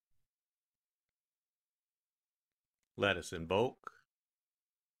Let us invoke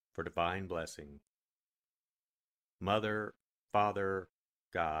for divine blessing. Mother, Father,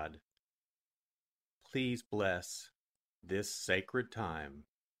 God, please bless this sacred time.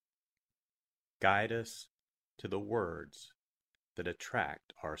 Guide us to the words that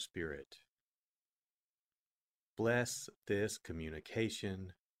attract our spirit. Bless this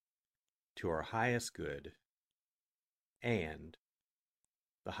communication to our highest good and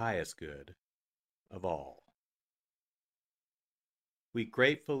the highest good of all. We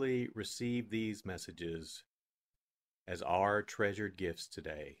gratefully receive these messages as our treasured gifts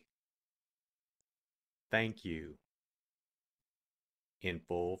today. Thank you in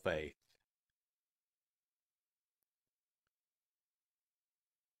full faith.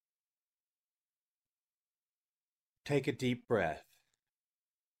 Take a deep breath.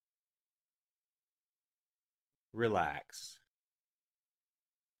 Relax.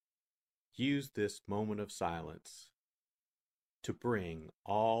 Use this moment of silence to bring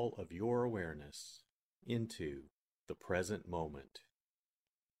all of your awareness into the present moment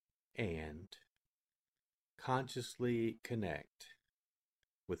and consciously connect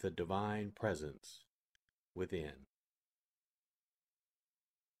with the divine presence within.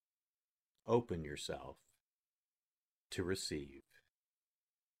 Open yourself to receive.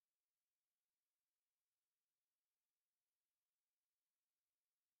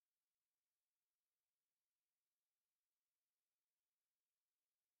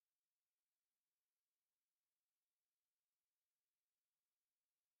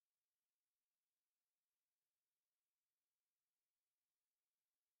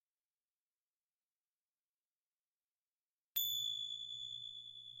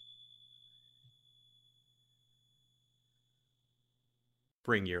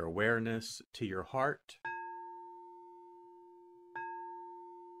 Bring your awareness to your heart.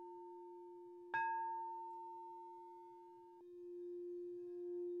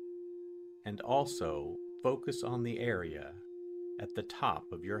 And also focus on the area at the top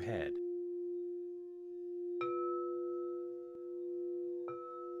of your head.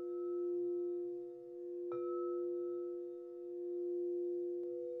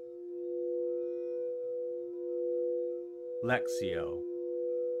 Lectio.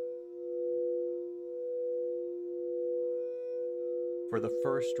 For the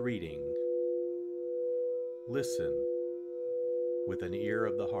first reading, listen with an ear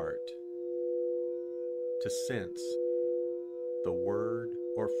of the heart to sense the word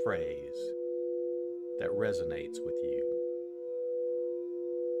or phrase that resonates with you.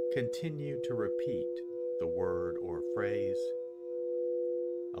 Continue to repeat the word or phrase.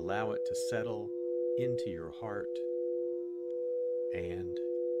 Allow it to settle into your heart and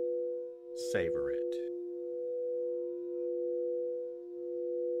savor it.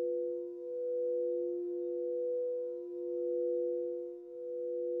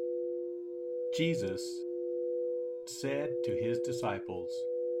 Jesus said to his disciples,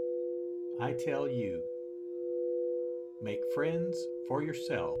 I tell you, make friends for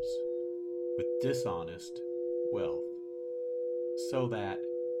yourselves with dishonest wealth, so that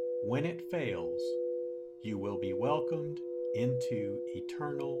when it fails, you will be welcomed into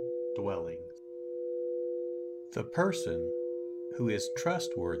eternal dwellings. The person who is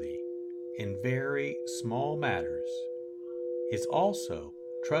trustworthy in very small matters is also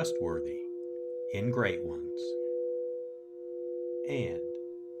trustworthy in great ones. And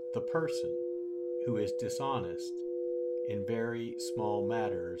the person who is dishonest in very small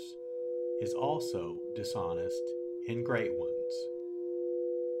matters is also dishonest in great ones.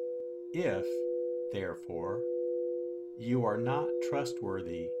 If, therefore, you are not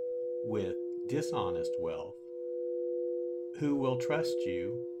trustworthy with dishonest wealth, who will trust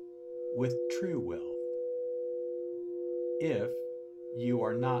you with true wealth? If you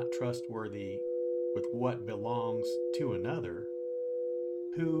are not trustworthy with what belongs to another,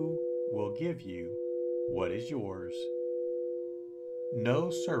 who will give you what is yours? No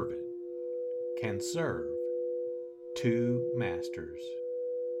servant can serve two masters.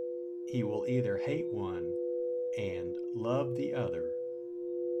 He will either hate one and love the other,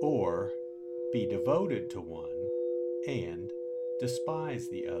 or be devoted to one and despise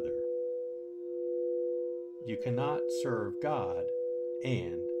the other. You cannot serve God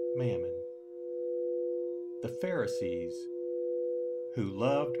and mammon. The Pharisees, who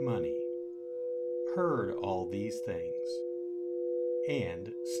loved money, heard all these things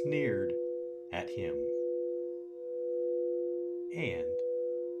and sneered at him. And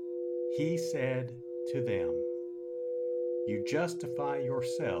he said to them, You justify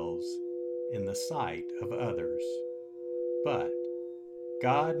yourselves in the sight of others, but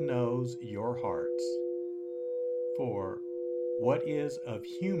God knows your hearts, For what is of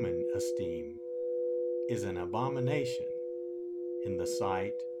human esteem is an abomination in the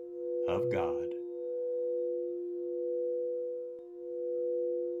sight of God.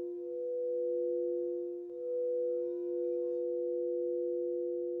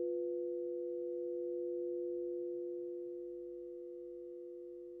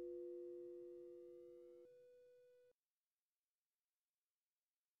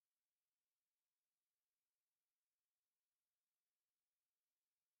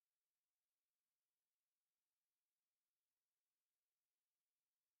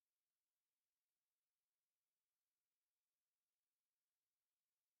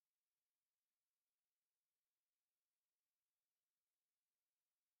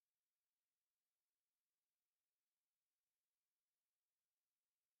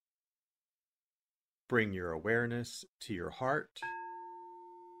 Bring your awareness to your heart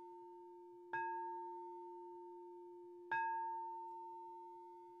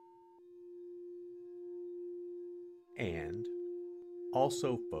and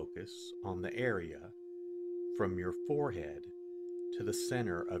also focus on the area from your forehead to the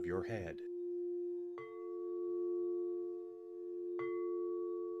center of your head.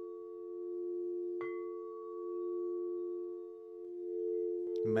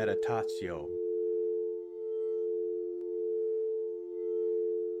 Meditatio.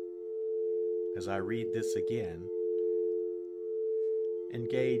 As I read this again,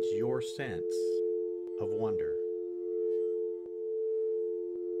 engage your sense of wonder.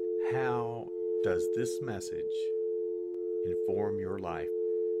 How does this message inform your life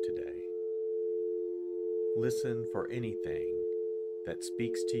today? Listen for anything that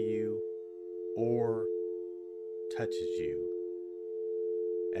speaks to you or touches you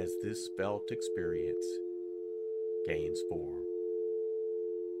as this felt experience gains form.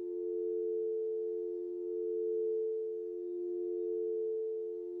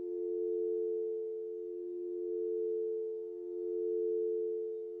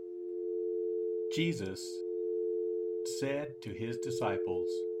 Jesus said to his disciples,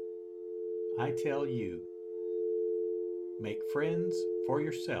 I tell you, make friends for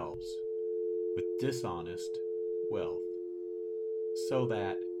yourselves with dishonest wealth, so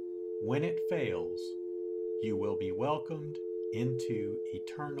that when it fails, you will be welcomed into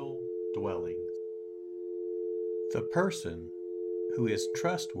eternal dwellings. The person who is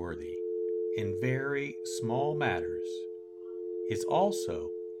trustworthy in very small matters is also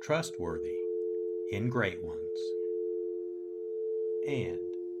trustworthy in great ones. And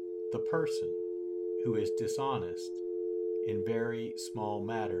the person who is dishonest in very small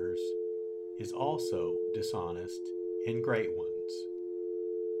matters is also dishonest in great ones.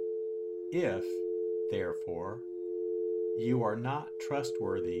 If, therefore, you are not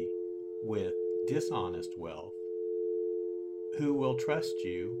trustworthy with dishonest wealth, who will trust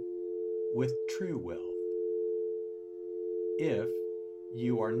you with true wealth? If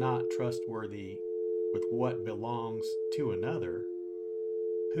you are not trustworthy with what belongs to another,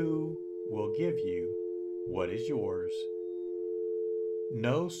 who will give you what is yours?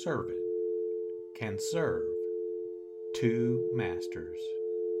 No servant can serve two masters.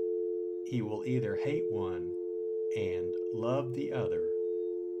 He will either hate one and love the other,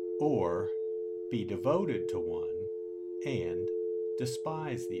 or be devoted to one and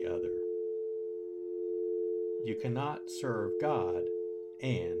despise the other. You cannot serve God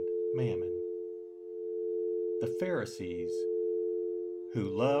and mammon. The Pharisees, who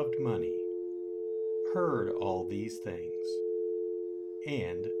loved money, heard all these things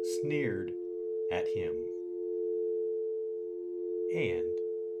and sneered at him. And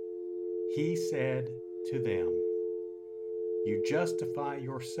he said to them, you justify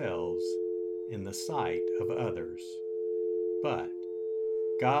yourselves in the sight of others, but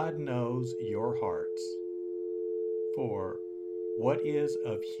God knows your hearts. For what is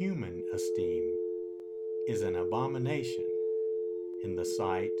of human esteem is an abomination in the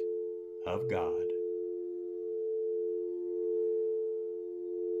sight of God.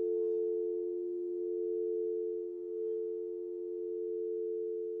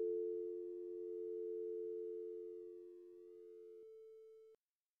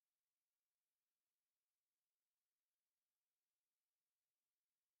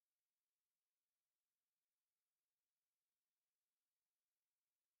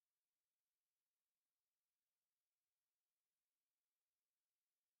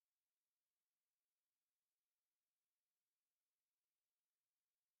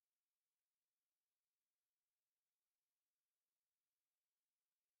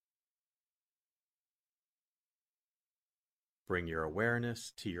 Bring your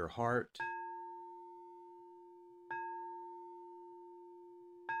awareness to your heart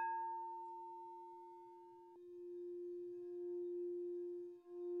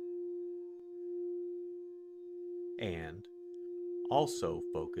Also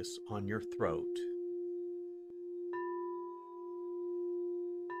focus on your throat.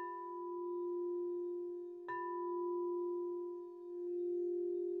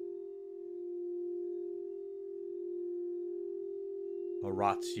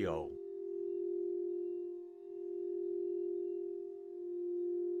 Oratio.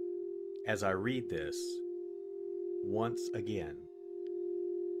 As I read this, once again,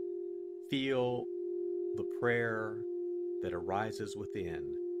 feel the prayer that arises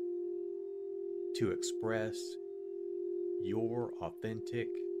within to express your authentic,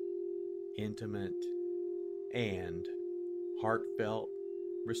 intimate, and heartfelt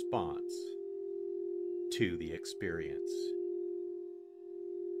response to the experience.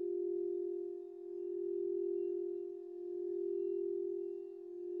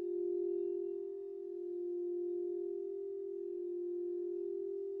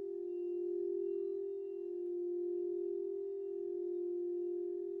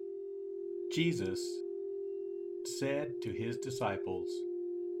 Jesus said to his disciples,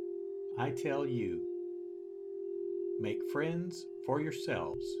 "I tell you, make friends for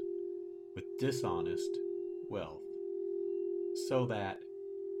yourselves with dishonest wealth, so that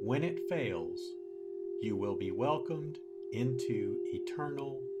when it fails, you will be welcomed into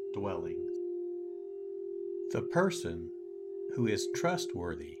eternal dwellings." The person who is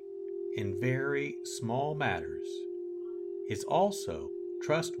trustworthy in very small matters is also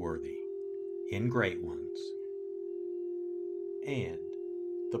trustworthy in great ones. And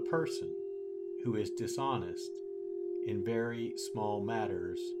the person who is dishonest in very small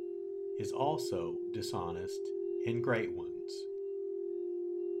matters is also dishonest in great ones.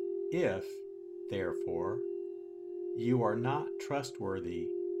 If, therefore, you are not trustworthy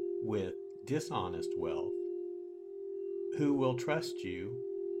with dishonest wealth, who will trust you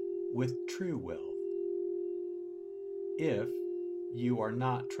with true wealth? If you are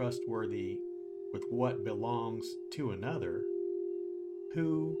not trustworthy with what belongs to another,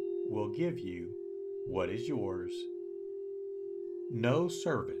 who will give you what is yours? No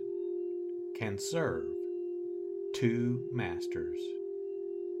servant can serve two masters.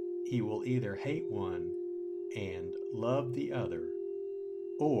 He will either hate one and love the other,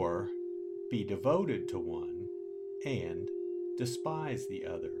 or be devoted to one and despise the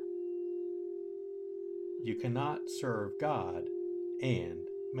other. You cannot serve God and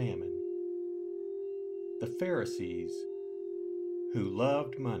mammon. The Pharisees, who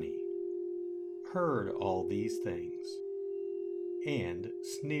loved money, heard all these things and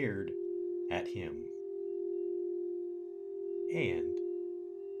sneered at him. And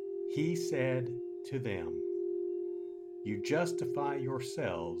he said to them, "You justify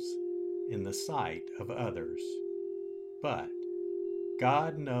yourselves in the sight of others, but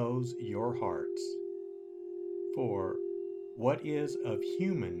God knows your hearts. For what is of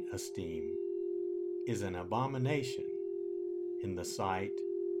human esteem is an abomination in the sight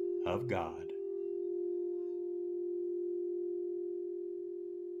of God."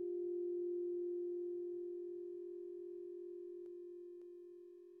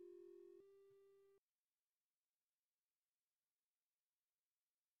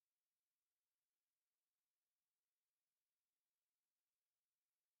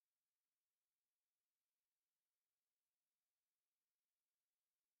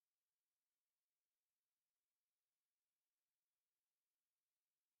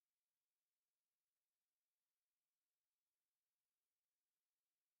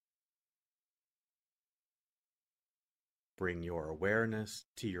 Bring your awareness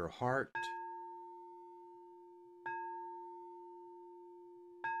to your heart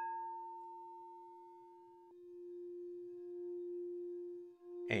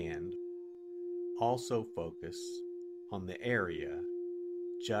and also focus on the area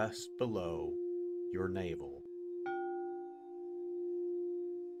just below your navel.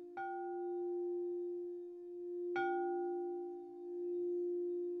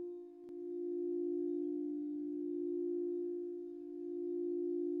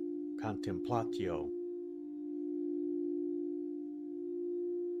 Contemplatio.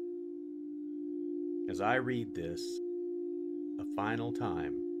 As I read this a final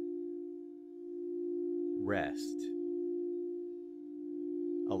time, rest.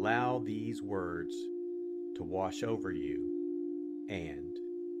 Allow these words to wash over you and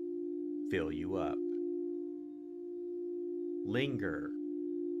fill you up. Linger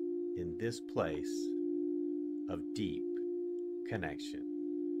in this place of deep connection.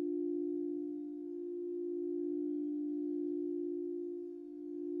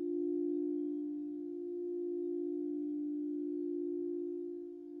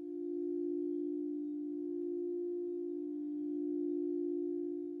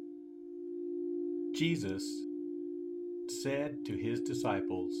 Jesus said to his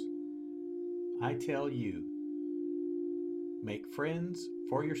disciples, I tell you, make friends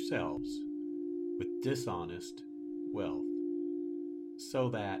for yourselves with dishonest wealth, so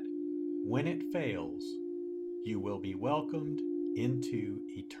that when it fails, you will be welcomed into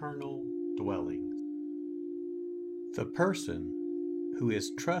eternal dwellings. The person who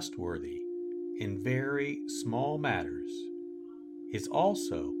is trustworthy in very small matters is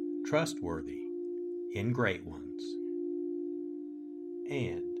also trustworthy in great ones.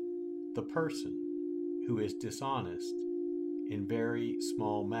 And the person who is dishonest in very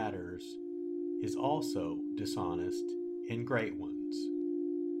small matters is also dishonest in great ones.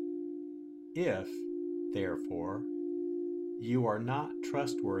 If, therefore, you are not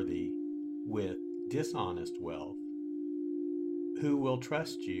trustworthy with dishonest wealth, who will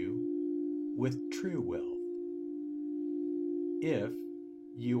trust you with true wealth? If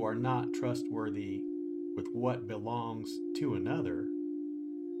you are not trustworthy with what belongs to another,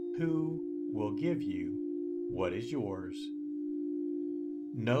 who will give you what is yours?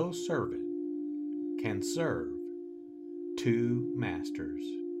 No servant can serve two masters.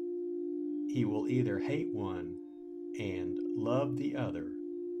 He will either hate one and love the other,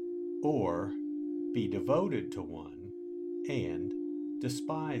 or be devoted to one and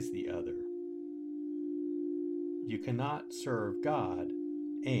despise the other. You cannot serve God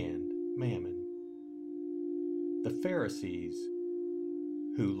and mammon. The Pharisees,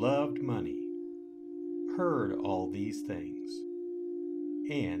 who loved money, heard all these things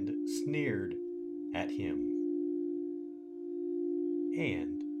and sneered at him.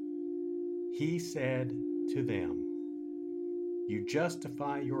 And he said to them, you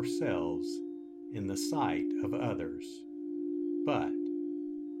justify yourselves in the sight of others, but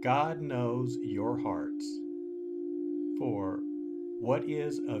God knows your hearts. For what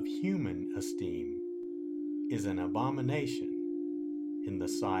is of human esteem is an abomination in the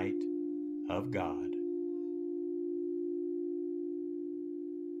sight of God.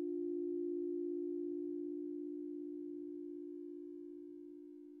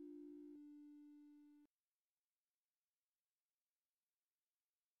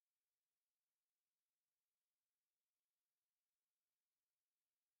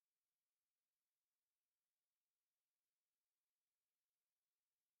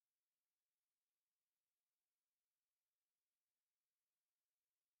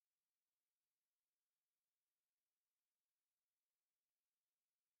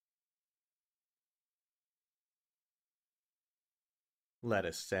 Let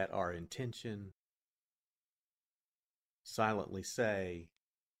us set our intention. Silently say,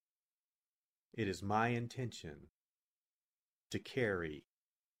 it is my intention to carry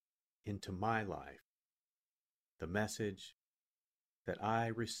into my life the message that I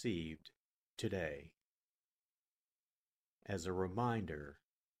received today as a reminder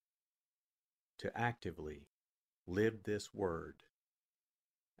to actively live this word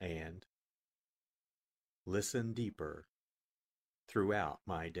and listen deeper throughout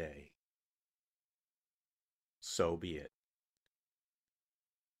my day. So be it.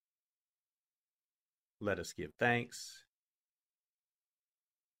 Let us give thanks.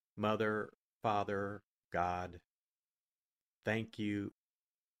 Mother, Father, God, thank you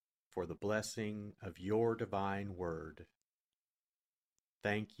for the blessing of your divine word.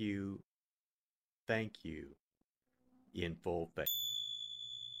 Thank you in full faith.